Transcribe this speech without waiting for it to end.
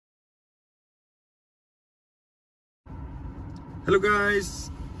Hello guys,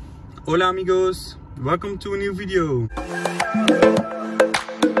 hola amigos, welcome to a new video.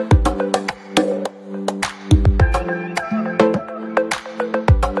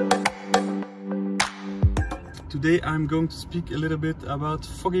 Today I'm going to speak a little bit about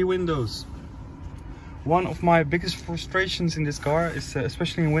foggy windows. One of my biggest frustrations in this car is,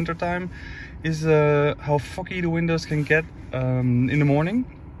 especially in winter time, is how foggy the windows can get in the morning.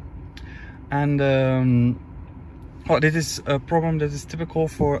 And well, this is a problem that is typical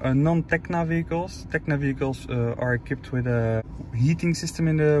for non-Tecna vehicles. Tecna vehicles are equipped with a heating system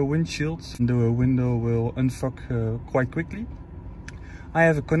in the windshield. The window will unfog quite quickly. I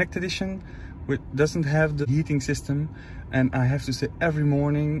have a Connect edition which doesn't have the heating system, and I have to say every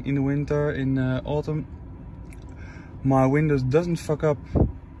morning in the winter, in autumn, my windows doesn't fuck up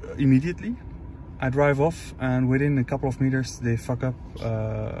immediately. I drive off and within a couple of meters they fuck up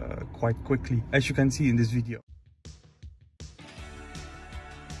quite quickly, as you can see in this video.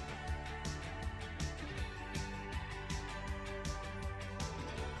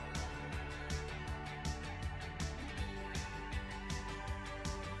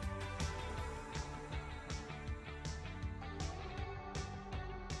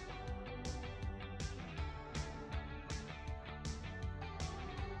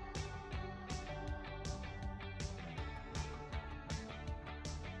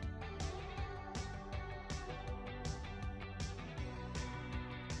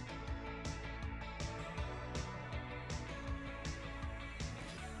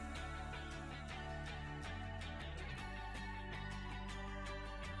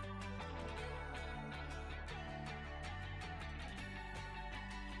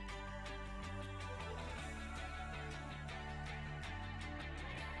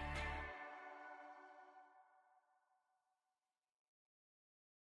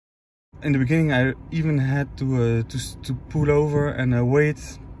 In the beginning, I even had to pull over and wait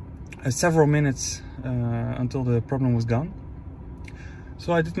several minutes until the problem was gone.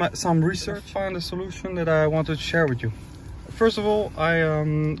 So I did some research, found a solution that I wanted to share with you. First of all,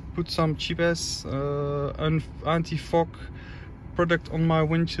 I put some cheap-ass anti-fog product on my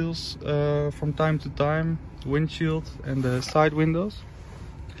windshields from time to time, windshield and the side windows.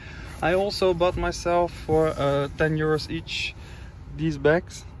 I also bought myself for 10 euros each these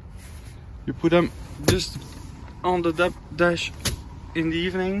bags. You put them just on the dash in the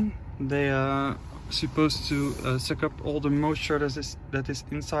evening. They are supposed to suck up all the moisture that is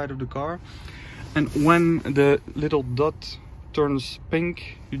inside of the car. And when the little dot turns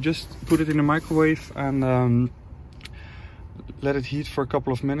pink, you just put it in the microwave and let it heat for a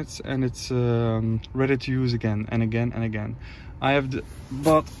couple of minutes, and it's ready to use again and again and again. I have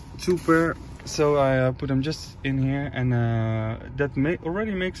bought 2 pair, so I put them just in here, and that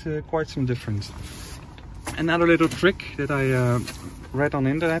already makes quite some difference. Another little trick that I read on the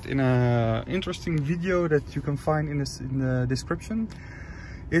internet in an interesting video that you can find in the description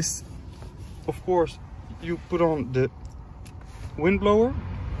is, of course, you put on the wind blower,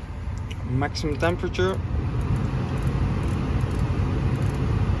 maximum temperature.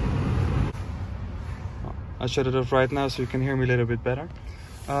 I shut it off right now so you can hear me a little bit better.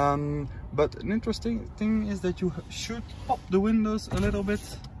 But an interesting thing is that you should pop the windows a little bit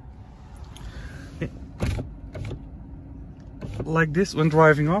like this when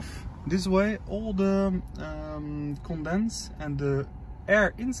driving off. This way all the condense and the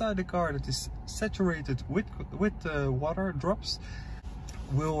air inside the car that is saturated with water drops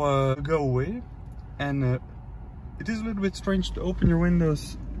will go away. And it is a little bit strange to open your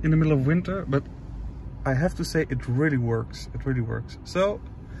windows in the middle of winter, but I have to say it really works. It really works. So,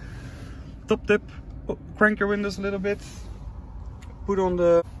 top tip, crank your windows a little bit, put on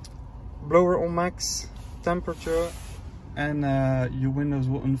the blower on max temperature, and your windows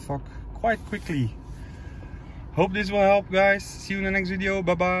will unfog quite quickly. Hope this will help, guys. See you in the next video.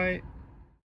 Bye bye.